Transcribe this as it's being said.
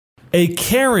A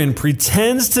Karen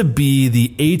pretends to be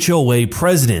the HOA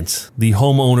president, the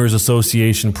Homeowners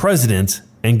Association president,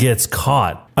 and gets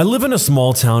caught. I live in a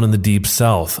small town in the deep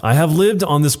south. I have lived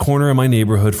on this corner in my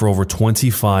neighborhood for over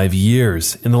 25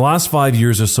 years. In the last 5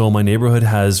 years or so, my neighborhood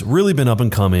has really been up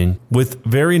and coming with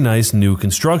very nice new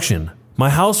construction. My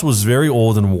house was very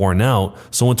old and worn out,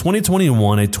 so in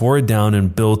 2021 I tore it down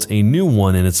and built a new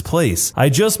one in its place. I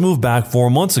just moved back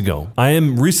 4 months ago. I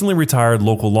am recently retired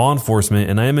local law enforcement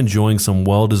and I am enjoying some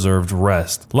well-deserved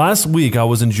rest. Last week I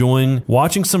was enjoying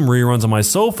watching some reruns on my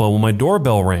sofa when my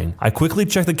doorbell rang. I quickly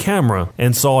checked the camera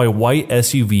and saw a white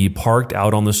SUV parked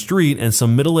out on the street and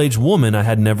some middle-aged woman I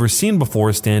had never seen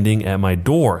before standing at my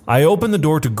door. I opened the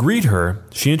door to greet her.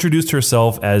 She introduced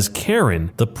herself as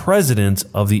Karen, the president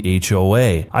of the HOA.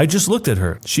 I just looked at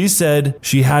her. She said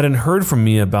she hadn't heard from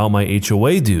me about my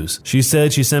HOA dues. She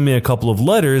said she sent me a couple of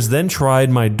letters, then tried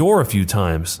my door a few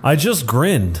times. I just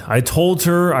grinned. I told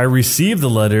her I received the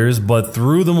letters, but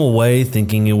threw them away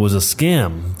thinking it was a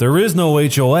scam. There is no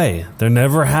HOA. There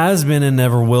never has been and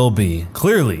never will be.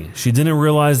 Clearly, she didn't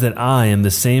realize that I am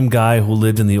the same guy who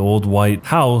lived in the old white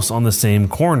house on the same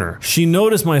corner. She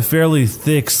noticed my fairly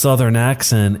thick southern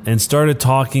accent and started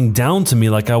talking down to me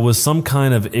like I was some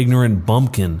kind of ignorant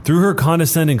bumpkin. Through her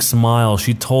condescending smile,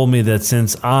 she told me that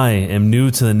since I am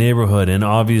new to the neighborhood and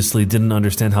obviously didn't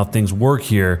understand how things work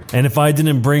here, and if I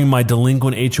didn't bring my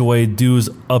delinquent HOA dues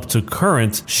up to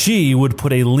current, she would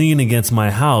put a lien against my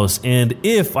house, and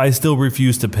if I still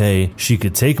refused to pay, she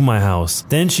could take my house.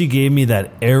 Then she gave me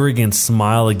that arrogant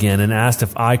smile again and asked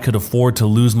if I could afford to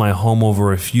lose my home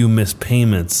over a few missed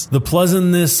payments. The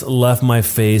pleasantness left my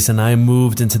face and I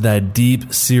moved into that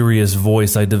deep, serious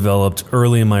voice I developed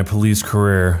early in my police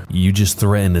career. You just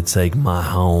threatened to take my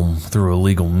home through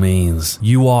illegal means.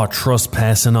 You are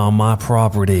trespassing on my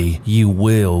property. You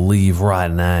will leave right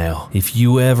now. If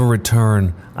you ever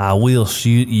return, I will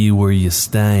shoot you where you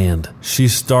stand. She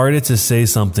started to say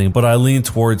something, but I leaned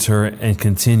towards her and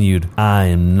continued, I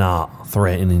am not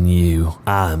threatening you.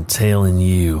 I am telling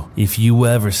you, if you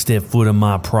ever step foot on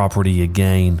my property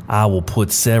again, I will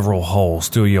put several holes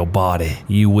through your body.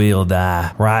 You will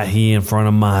die right here in front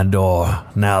of my door.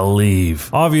 Now leave.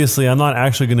 Obviously, I'm not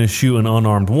actually going to shoot an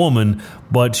unarmed woman,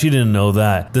 but she didn't know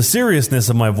that. The seriousness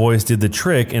of my voice did the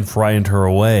trick and frightened her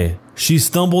away. She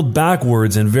stumbled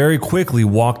backwards and very quickly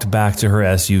walked back to her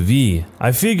SUV.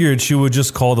 I figured she would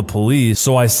just call the police,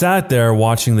 so I sat there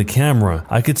watching the camera.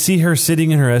 I could see her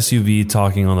sitting in her SUV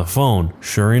talking on the phone.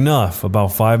 Sure enough,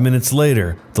 about 5 minutes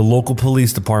later, the local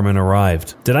police department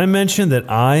arrived. Did I mention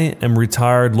that I am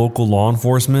retired local law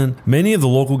enforcement? Many of the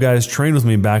local guys trained with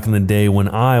me back in the day when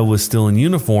I was still in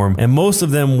uniform, and most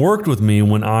of them worked with me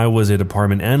when I was a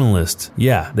department analyst.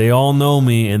 Yeah, they all know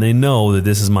me and they know that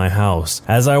this is my house.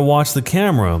 As I watched the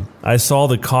camera, I saw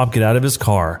the cop get out of his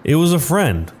car. It was a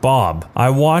friend, Bob. I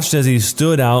watched as he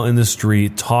stood out in the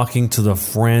street talking to the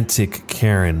frantic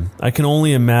Karen. I can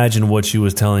only imagine what she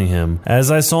was telling him. As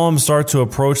I saw him start to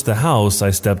approach the house,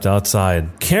 I stepped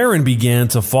outside. Karen began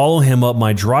to follow him up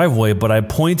my driveway, but I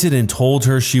pointed and told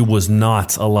her she was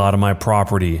not allowed on my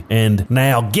property. And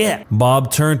now get!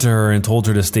 Bob turned to her and told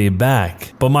her to stay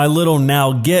back. But my little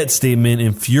now get statement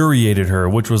infuriated her,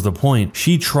 which was the point.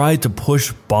 She tried to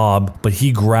push Bob, but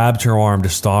he grabbed her arm to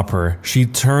stop her. She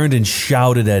turned and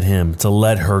shouted at him to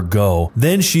let her go.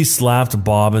 Then she slapped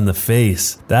Bob in the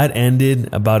face. That ended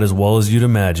about as well as you'd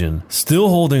imagine. Still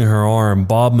holding her arm,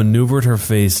 Bob maneuvered her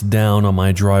face down on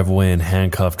my driveway and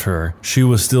handcuffed her. She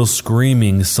was still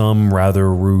screaming some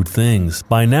rather rude things.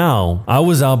 By now, I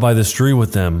was out by the street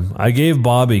with them. I gave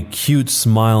Bob a cute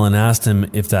smile and asked him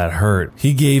if that hurt.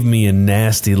 He gave me a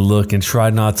nasty look and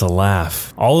tried not to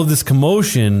laugh. All of this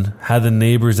commotion had the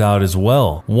neighbors out as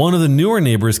well. One of the newer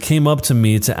neighbors came up to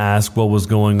me to ask what was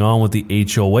going on with the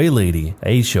HOA lady.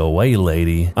 HOA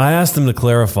lady? I asked him to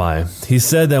clarify. He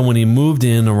said that when he moved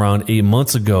in around 8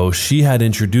 months ago, she had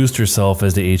introduced herself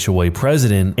as the HOA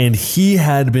president and he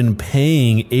had been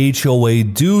paying HOA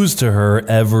dues to her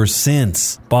ever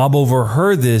since. Bob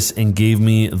overheard this and gave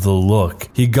me the look.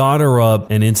 He got her up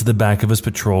and into the back of his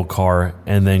patrol car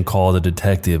and then called a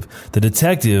detective. The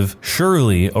detective,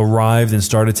 Shirley, arrived and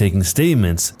started taking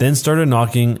statements, then started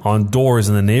knocking on doors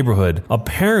in the neighborhood.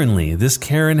 Apparently, this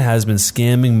Karen has been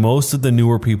scamming most of the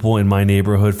newer people in my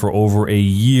neighborhood for over a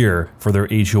year for their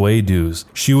HOA dues.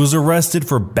 She was arrested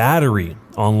for battery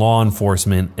on law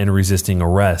enforcement and resisting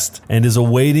arrest, and is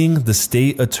awaiting the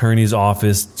state attorney's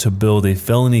office to build a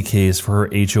felony case for her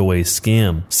HOA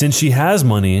scam. Since she has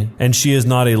money and she is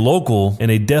not a local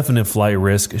and a definite flight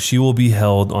risk, she will be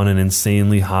held on an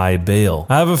insanely high bail.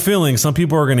 I have a feeling some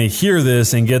people are going to hear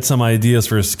this and get some ideas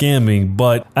for scamming,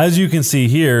 but as you can see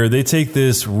here, they take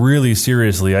this really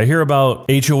seriously. I hear about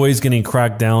HOAs getting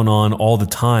cracked down on all the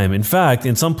time. In fact,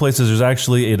 in some places there's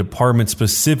actually a department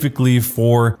specifically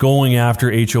for going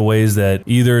after HOAs that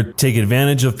either take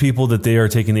advantage of people that they are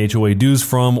taking the HOA dues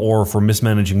from, or for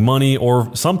mismanaging money,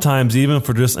 or sometimes even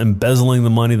for just embezzling the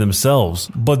money themselves.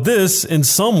 But this, in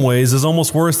some ways, is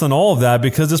almost worse than all of that,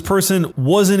 because this person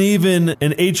wasn't even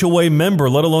an HOA member,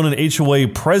 let alone an HOA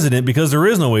president, because there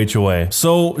is no HOA.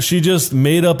 So she just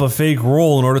made up a fake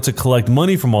role in order to collect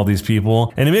money from all these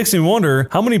people. And it makes me wonder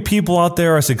how many people out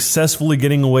there are successfully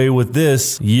getting away with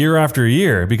this year after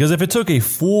year. Because if it took a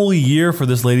full year for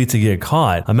this lady to get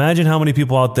caught, imagine how many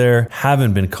people out there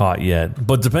haven't been caught yet.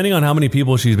 But depending on how many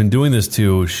people she's been doing this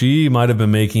to, she might have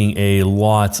been making a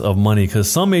lot of money, because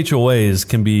some HOAs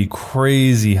can be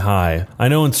crazy high. I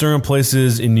know in certain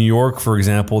places in New York, for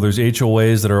example, there's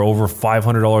HOAs that are over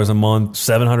 $500 a month,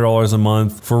 $700 a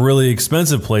month for really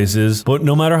expensive places. But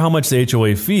no matter how much the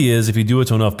HOA fee is, if you do it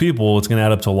to enough people, it's going to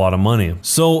add up to a lot of money.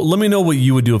 So let me know what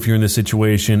you would do if you're in this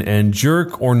situation, and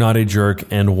jerk or not a jerk,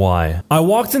 and why. I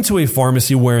walked into a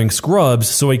pharmacy wearing scrubs,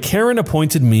 so a Karen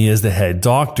appointed me as the head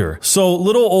doctor. So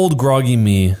little old groggy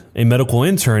me, a medical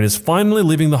intern, is finally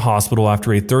leaving the hospital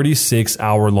after a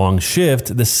 36-hour-long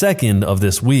shift, the second of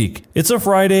this week. It's a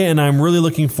Friday, and I'm really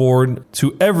looking forward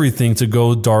to everything to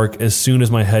go dark as soon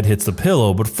as my head hits the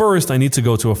pillow. But first, I need to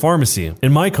go to a pharmacy.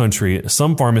 In my country,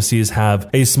 some pharmacies have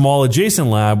a small adjacent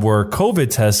lab where COVID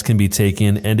tests can be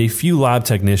taken, and a few lab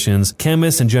technicians,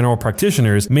 chemists, and general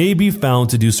practitioners may be found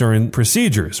to do certain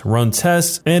procedures, run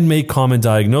tests, and make common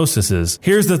diagnoses.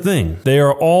 Here's the thing. They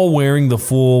are all wearing the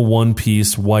full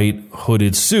one-piece white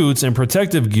hooded suits and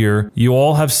protective gear you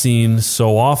all have seen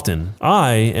so often.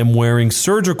 I am wearing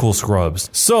surgical scrubs.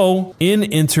 So in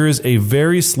enters a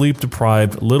very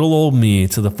sleep-deprived little old me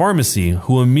to the pharmacy,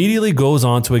 who immediately goes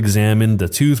on to examine the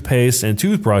toothpaste and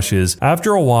toothbrushes.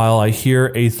 After a while, I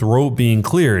hear a throat being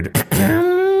cleared.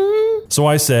 So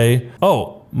I say,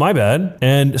 "Oh, my bad,"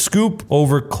 and scoop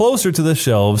over closer to the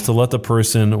shelves to let the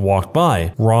person walk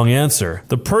by. Wrong answer.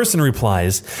 The person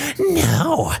replies,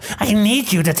 "No, I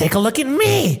need you to take a look at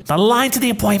me. The line to the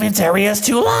appointment area is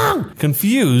too long."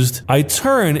 Confused, I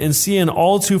turn and see an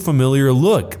all too familiar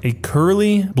look. A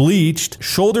curly, bleached,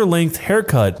 shoulder-length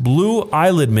haircut, blue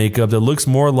eyelid makeup that looks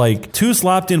more like two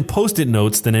slapped-in Post-it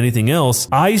notes than anything else,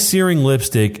 eye-searing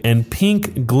lipstick, and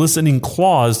pink glistening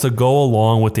claws to go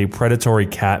along with a predatory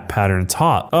cat pattern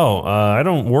top. I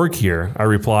don't work here," I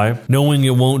reply. Knowing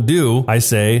it won't do, I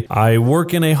say, "I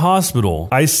work in a hospital."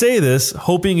 I say this,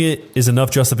 hoping it is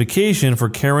enough justification for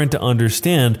Karen to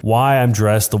understand why I'm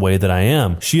dressed the way that I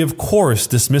am. She, of course,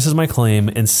 dismisses my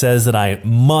claim and says that I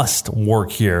must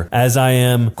work here, as I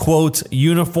am, quote,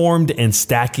 uniformed and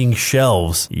stacking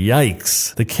shelves.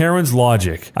 Yikes. The Karen's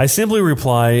logic. I simply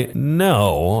reply,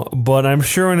 "No, but I'm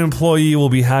sure an employee will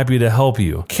be happy to help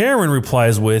you." Karen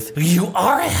replies with, "You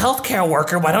are a healthcare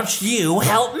worker. Why don't you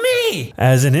help me?"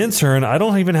 As an intern, I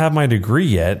don't even have my degree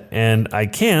yet, and I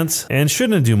can't and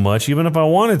shouldn't do much even if I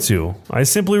wanted to. I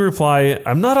simply reply,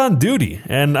 "I'm not on duty,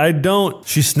 and I don't."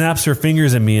 She snaps her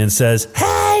fingers at me and says,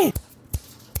 "Hey!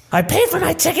 I paid for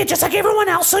my ticket just like everyone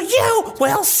else, so you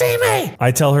will see me."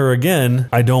 I tell her again,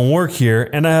 I don't work here,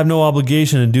 and I have no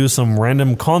obligation to do some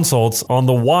random consults on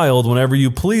the wild whenever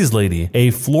you please, lady.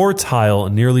 A floor tile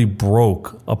nearly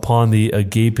broke upon the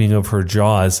gaping of her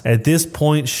jaws. At this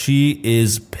point, she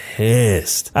is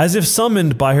pissed. As if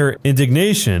summoned by her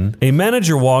indignation, a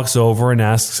manager walks over and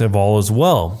asks if all is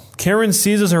well. Karen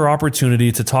seizes her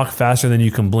opportunity to talk faster than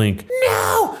you can blink.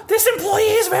 "No, this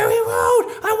employee is very rude.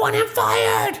 I want him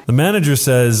fired." The manager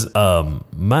says,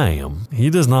 ma'am, he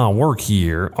does not work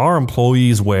here. Our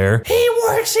employees wear..." "He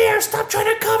works here. Stop trying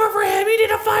to cover for him. You need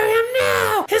to fire him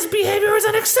now. His behavior is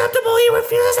unacceptable. He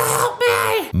refuses to help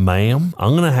me." "Ma'am,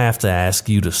 I'm going to have to ask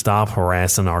you to stop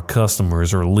harassing our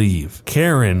customers or leave."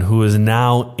 Karen, who is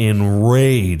now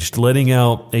enraged, letting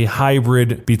out a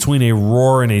hybrid between a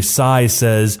roar and a sigh,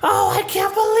 says, "Oh, I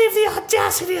can't believe the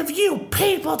audacity of you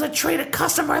people to treat a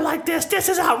customer like this. This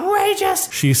is outrageous."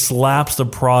 She slaps the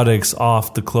products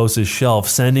off the closest shelf,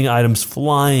 sending items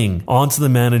flying onto the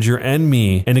manager and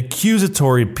me, an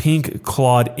accusatory pink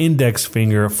clawed index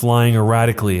finger flying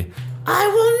erratically. "I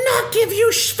will not give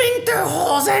you sphincter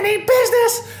holes any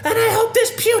business, and I hope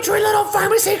this putrid little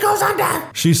pharmacy goes under.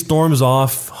 She storms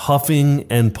off, huffing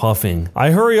and puffing.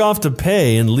 I hurry off to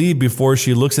pay and leave before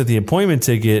she looks at the appointment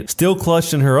ticket, still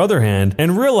clutched in her other hand,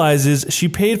 and realizes she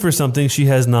paid for something she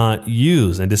has not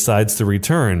used and decides to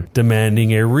return,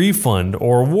 demanding a refund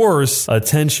or worse,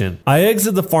 attention. I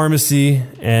exit the pharmacy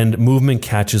and movement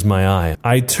catches my eye.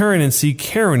 I turn and see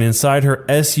Karen inside her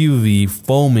SUV,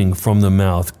 foaming from the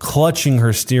mouth, clutching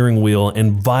her steering wheel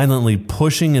and violently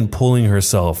pushing and pulling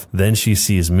herself. Then she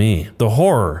sees me. The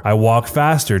horror. I walk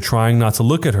faster, trying not to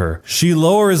look at her. She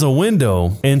lowers a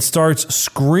window and starts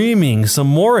screaming some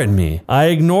more at me. I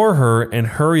ignore her and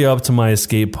hurry up to my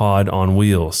escape pod on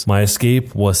wheels. My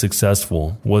escape was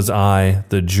successful. Was I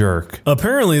the jerk?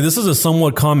 Apparently, this is a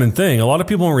somewhat common thing. A lot of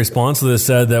people in response to this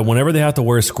said that whenever they have to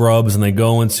wear scrubs and they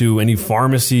go into any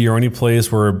pharmacy or any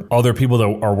place where other people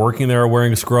that are working there are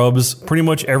wearing scrubs, pretty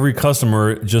much every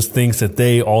customer just thinks that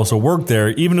they also work there,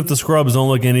 even if the scrubs don't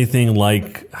look anything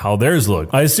like how theirs look.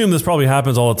 I assume this probably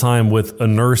happens all the time with a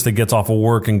nurse that gets off of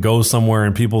work and goes somewhere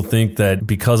and people think that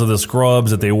because of the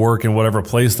scrubs that they work in whatever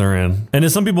place they're in. And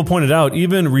as some people pointed out,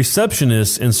 even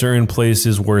receptionists in certain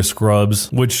places wear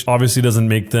scrubs, which obviously doesn't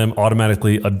make them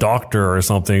automatically a doctor or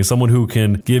something, someone who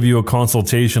can give you a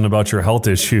consultation about your health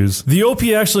issues. The OP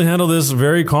actually handled this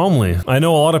very calmly. I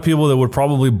know a lot of people that would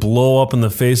probably blow up in the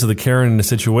face of the Karen in a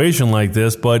situation like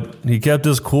this, but he kept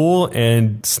his cool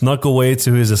and snuck away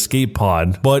to his escape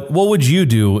pod. But what would you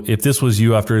do if this was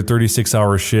you after a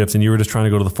 36-hour shift and you were just trying to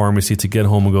go to the pharmacy to get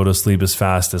home and go to sleep as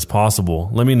fast as possible?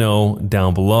 Let me know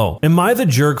down below. Am I the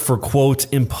jerk for,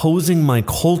 quote, imposing my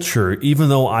culture even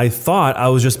though I thought I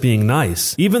was just being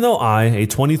nice? Even though I, a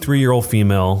 23-year-old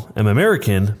female, am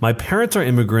American, my parents are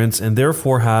immigrants and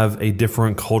therefore have a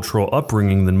different cultural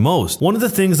upbringing than most. One of the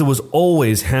things that was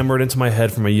always hammered into my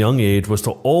head from a young age was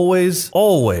to always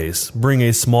bring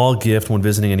a small gift when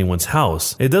visiting anyone's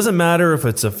house. It doesn't matter if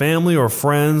it's a family or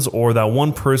friends or that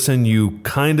one person you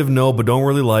kind of know but don't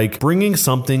really like, bringing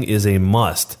something is a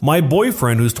must. My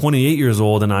boyfriend, who's 28 years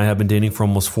old, and I have been dating for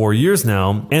almost 4 years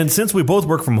now, and since we both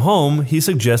work from home, he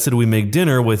suggested we make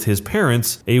dinner with his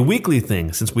parents a weekly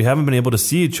thing since we haven't been able to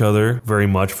see each other very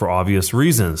much for obvious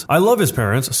reasons. I love his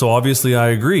parents, so obviously I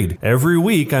agreed. Every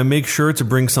week I make sure to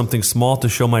bring something small to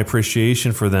show my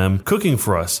appreciation for them cooking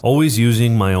for us, always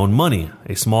using my own money.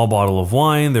 A small bottle of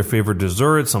wine, their favorite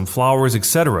dessert, some flowers,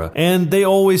 etc. And they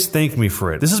always thank me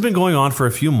for it. This has been going on for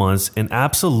a few months and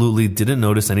absolutely didn't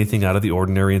notice anything out of the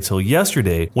ordinary until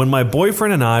yesterday when my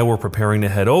boyfriend and I were preparing to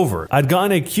head over. I'd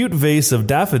gotten a cute vase of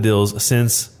daffodils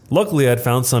since luckily, I'd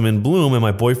found some in bloom and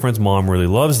my boyfriend's mom really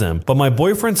loves them. But my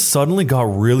boyfriend suddenly got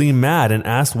really mad and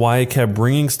asked why I kept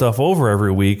bringing stuff over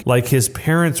every week like his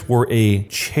parents were a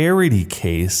charity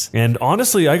case. And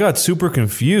honestly, I got super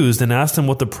confused and asked him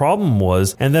what the problem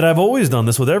was and that I've always done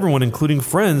this with everyone, including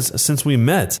friends, since we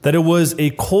met. That it was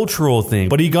a cultural thing.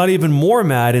 But he got even more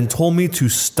mad and told me to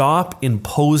stop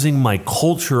imposing my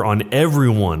culture on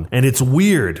everyone. And it's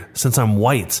weird since I'm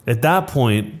white. At that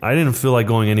point, I didn't feel like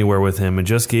going anywhere with him and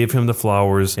just gave him the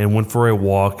flowers and went for a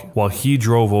walk while he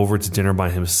drove over to dinner by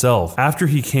himself. After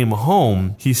he came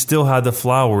home, he still had the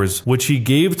flowers, which he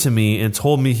gave to me and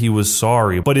told me he was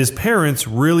sorry. But his parents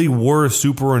really were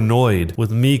super annoyed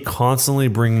with me constantly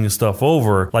bringing stuff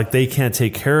over like they can't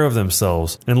take care of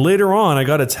themselves. And later on, I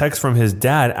got a text from his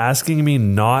dad asking me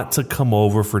not to come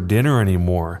over for dinner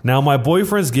anymore. Now, my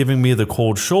boyfriend's giving me the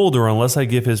cold shoulder unless I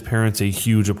give his parents a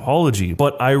huge apology.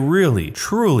 But I really,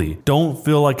 truly don't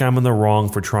feel like I'm in the wrong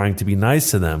for trying to be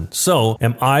nice to them. So,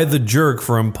 am I the jerk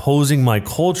for imposing my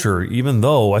culture even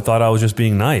though I thought I was just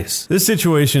being nice? This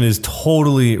situation is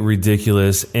totally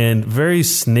ridiculous and very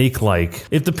snake-like.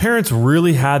 If the parents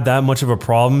really had that much of a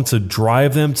problem to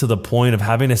drive them to the point of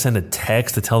having to send a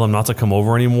text to tell them not to come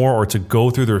over anymore or to go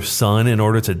through their son in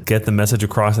order to get the message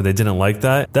across that they didn't like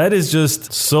that is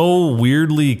just so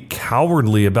weirdly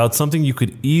cowardly about something you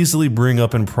could easily bring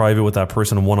up in private with that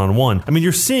person one-on-one. I mean,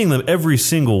 you're seeing them every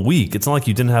single week. It's not like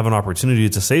you didn't have an opportunity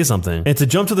to say something. And to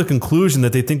jump to the conclusion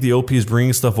that they think the OP is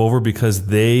bringing stuff over because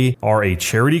they are a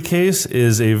charity case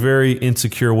is a very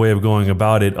insecure way of going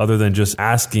about it, other than just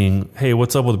asking, hey,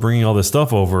 what's up with bringing all this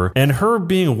stuff over? And her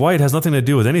being white has nothing to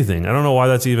do with anything. I don't know why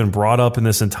that's even brought up in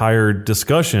this entire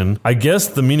discussion. I guess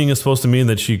the meaning is supposed to mean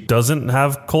that she doesn't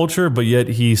have culture, but yet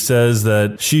he says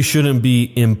that she shouldn't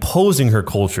be imposing her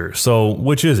culture. So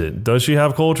which is it? Does she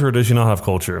have culture or does she not have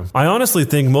culture? I honestly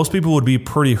think most people would be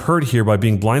pretty hurt here by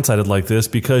being blindsided like this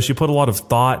because she put a lot of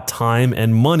thought, time,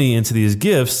 and money into these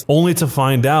gifts, only to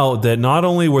find out that not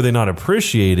only were they not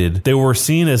appreciated, they were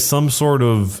seen as some sort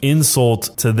of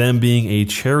insult to them being a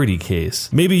charity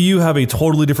case. Maybe you have a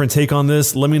totally different take on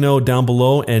this. Let me know down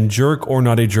below, and jerk or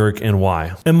not a jerk, and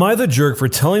why. Am I the jerk for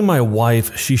telling my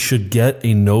wife she should get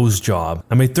a nose job?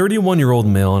 I'm a 31-year-old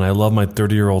male and I love my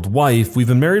 30-year-old wife. We've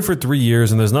been married for 3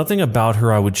 years and there's nothing about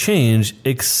her I would change,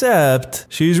 except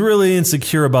she's really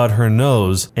insecure about her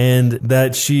nose and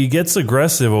that she gets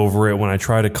aggressive over it when I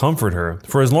try to comfort her.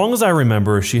 For as long as I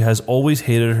remember, she has always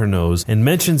hated her nose and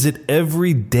mentions it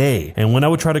every day. And when I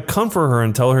would try to comfort her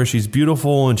and tell her she's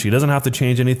beautiful and she doesn't have to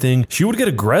change anything, she would get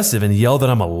aggressive and yell that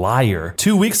I'm a liar.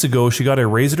 2 weeks ago, she got a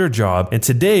raise at her job, and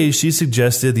today she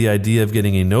suggested the idea of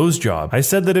getting a nose job. I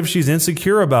said that if she's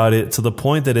insecure about it to the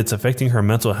point that it's affecting her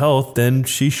mental health, then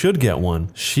she should get one.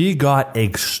 She got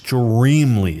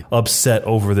extremely upset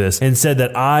over this and said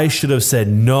that I should have said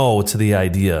no to the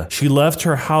idea. She left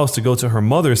her house to go to her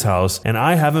mother's house, and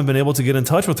I haven't been able to get in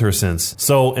touch with her since.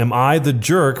 So am I the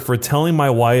jerk for telling my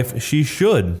wife she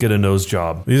should get a nose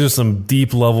job? These are some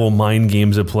deep level mind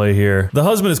games at play here. The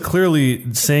husband is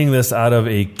clearly saying this out of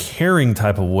a caring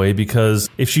type of way, because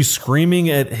if she's screaming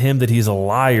at him that he's a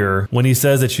liar when he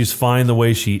says that she's fine the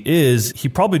way she is, he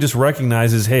probably just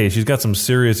recognizes, hey, she's got some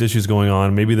serious issues going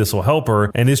on, maybe this will help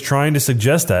her, and is trying to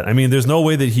suggest that. I mean, there's no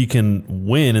way that he can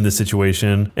win in this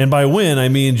situation, and by win I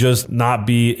mean just not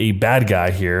be a bad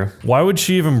guy here. Why would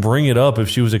she even bring it up if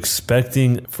she was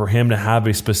expecting for him to have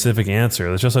a specific answer?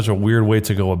 That's just such a weird way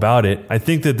to go about it. I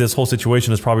think that this whole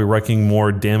situation is probably wreaking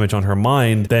more damage on her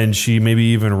mind than she maybe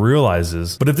even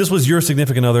realizes. But if this was your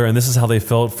significant other and this is how they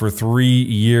felt for 3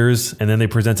 years and then they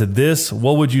presented this,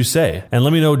 what would you say? And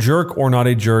let me know, jerk or not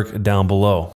a jerk, down below.